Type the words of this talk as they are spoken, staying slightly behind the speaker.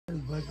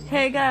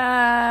Hey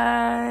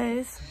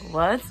guys,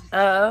 what's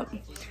up?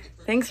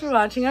 Thanks for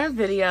watching our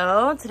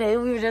video. Today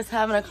we were just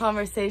having a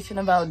conversation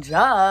about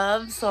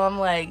jobs, so I'm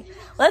like,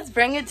 let's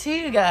bring it to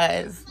you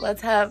guys.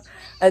 Let's have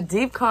a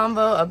deep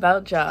convo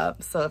about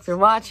jobs. So if you're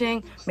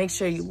watching, make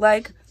sure you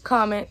like,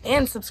 comment,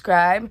 and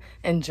subscribe,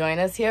 and join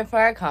us here for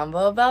our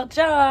convo about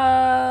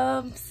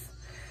jobs.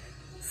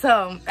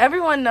 So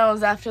everyone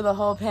knows after the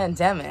whole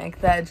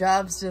pandemic that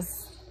jobs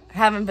just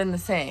haven't been the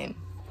same.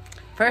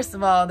 First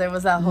of all, there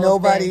was that whole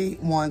Nobody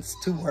wants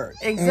to work.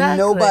 Exactly. And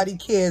nobody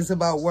cares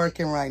about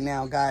working right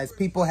now, guys.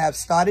 People have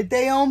started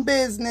their own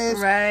business.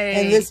 Right.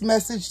 And this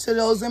message to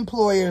those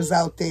employers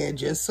out there,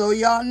 just so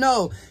y'all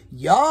know,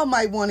 y'all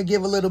might want to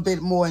give a little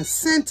bit more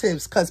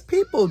incentives because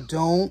people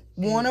don't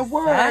want to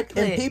work.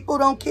 And people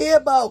don't care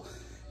about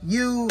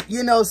you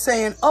know,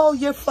 saying, oh,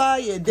 you're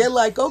fired. They're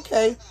like,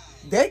 okay.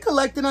 They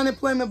collected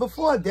unemployment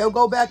before. They'll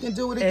go back and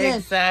do it again.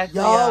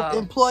 Exactly. Y'all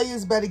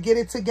employers better get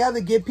it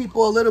together. Give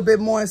people a little bit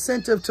more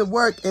incentive to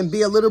work and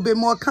be a little bit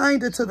more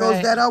kinder to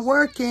those that are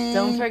working.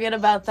 Don't forget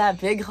about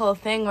that big whole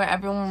thing where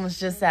everyone was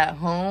just at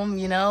home,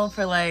 you know,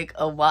 for like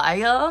a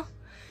while,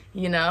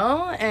 you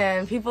know,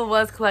 and people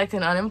was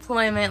collecting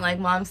unemployment. Like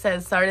Mom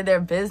said, started their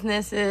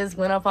businesses,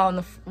 started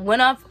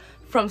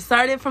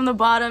from the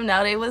bottom.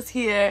 Now they was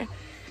here,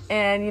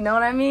 and you know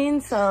what I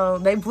mean. So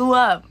they blew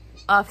up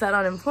off that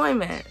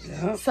unemployment.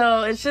 Yep.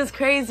 So it's just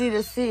crazy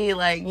to see,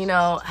 like, you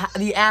know,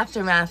 the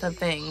aftermath of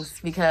things,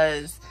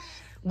 because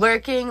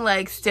working,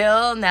 like,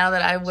 still, now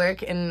that I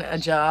work in a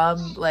job,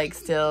 like,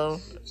 still,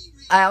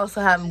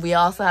 we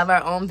also have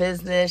our own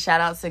business.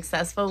 Shout out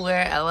Successful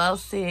Wear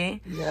LLC.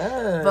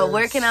 Yes. But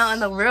working out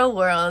in the real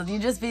world, you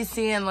just be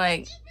seeing,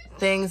 like,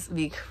 things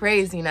be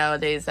crazy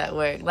nowadays at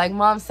work. Like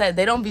Mom said,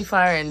 they don't be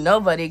firing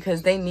nobody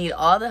because they need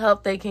all the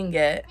help they can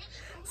get.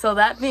 So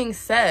that being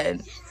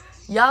said,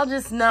 y'all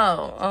just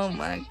know, oh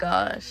my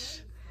gosh,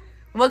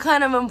 what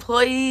kind of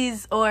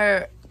employees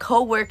or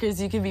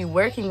co-workers you could be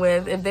working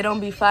with if they don't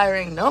be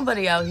firing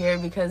nobody out here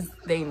because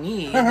they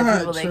need the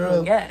people they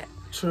can get.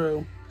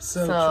 True.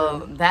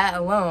 So true. That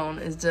alone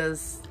is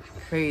just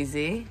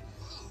crazy.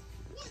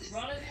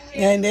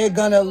 And they're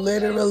going to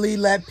literally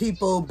let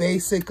people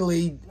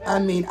basically, I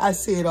mean, I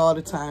see it all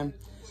the time.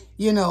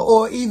 You know,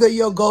 or either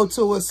you'll go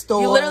to a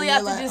store. You literally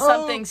have to do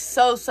something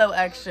so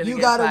extra. You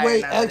gotta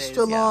wait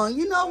extra long.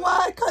 You know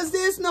why? Because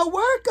there's no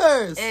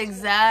workers.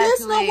 Exactly.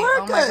 There's no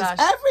workers. Oh my gosh.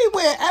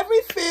 Everywhere,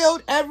 every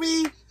field,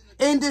 every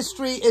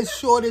industry is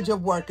shortage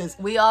of workers.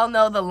 We all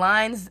know the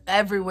lines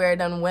everywhere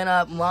done went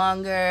up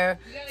longer.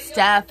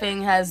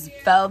 Staffing has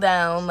fell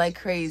down like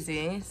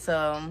crazy.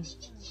 So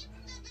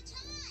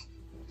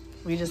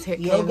we just came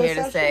here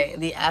to say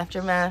the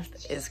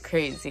aftermath is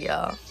crazy,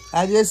 y'all.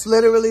 I just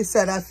literally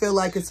said I feel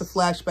like it's a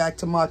flashback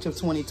to March of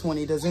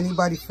 2020. Does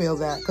anybody feel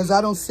that? Because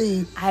I don't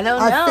see. I don't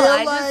know.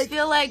 I just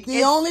feel like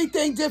the only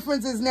thing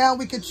difference is now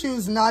we could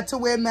choose not to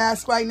wear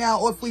masks right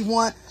now, or if we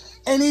want,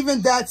 and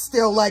even that's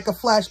still like a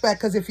flashback.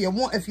 Because if you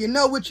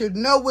know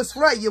what's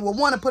right, you will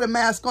want to put a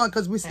mask on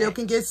because we still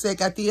can get sick.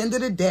 At the end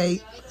of the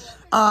day,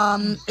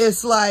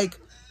 it's like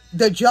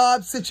the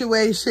job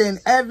situation,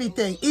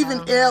 everything,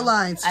 even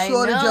airlines,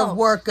 shortage of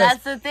workers.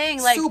 That's the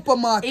thing, like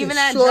supermarkets, even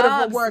at shortage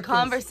jobs, of workers.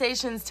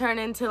 Conversations turn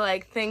into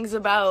like things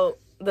about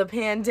the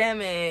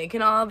pandemic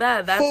and all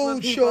that. That's food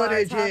what people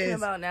shortages are talking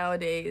about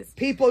nowadays.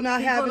 People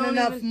not having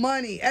enough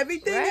money.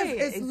 Everything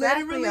is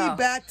literally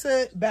back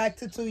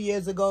to 2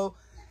 years ago,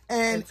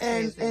 and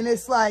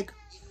it's like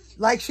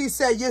she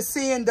said, you're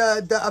seeing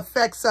the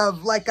effects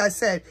of, like I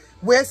said,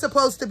 we're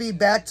supposed to be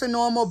back to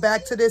normal,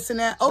 back to this and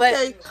that.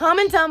 Okay. But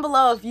comment down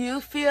below if you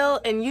feel,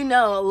 and you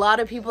know a lot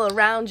of people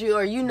around you,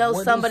 or you know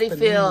somebody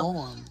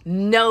feel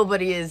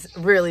nobody is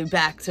really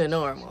back to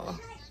normal.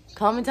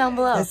 Comment down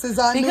below. This is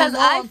our because new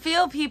norm. I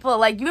feel people,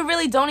 like, you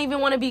really don't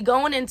even want to be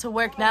going into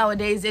work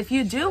nowadays if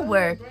you do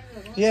work.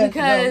 Yeah,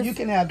 because no, you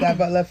can have that,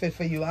 but left it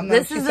for you. I'm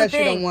not. She said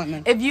she don't want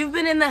me. If you've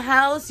been in the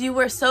house, you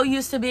were so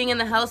used to being in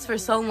the house for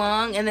so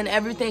long, and then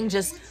everything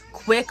just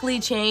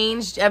quickly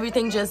changed.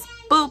 Everything just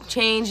boop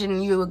changed,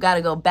 and you got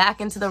to go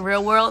back into the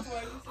real world.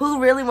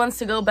 Who really wants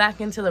to go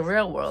back into the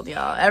real world,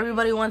 y'all?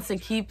 Everybody wants to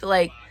keep,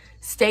 like,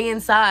 stay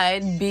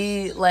inside,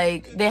 be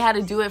like, they had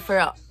to do it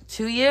for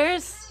 2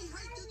 years.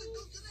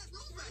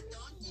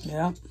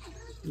 Yeah.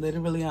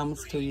 Literally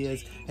almost 2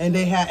 years. And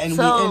they had, and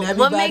everybody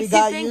what makes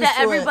you think that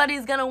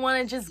everybody's it. Gonna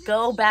want to just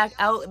go back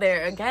out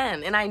there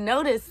again? And I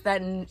noticed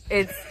that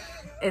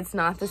it's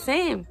not the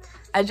same.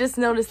 I just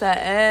noticed that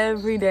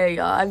every day,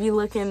 y'all. I be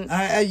looking.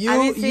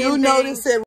 You notice it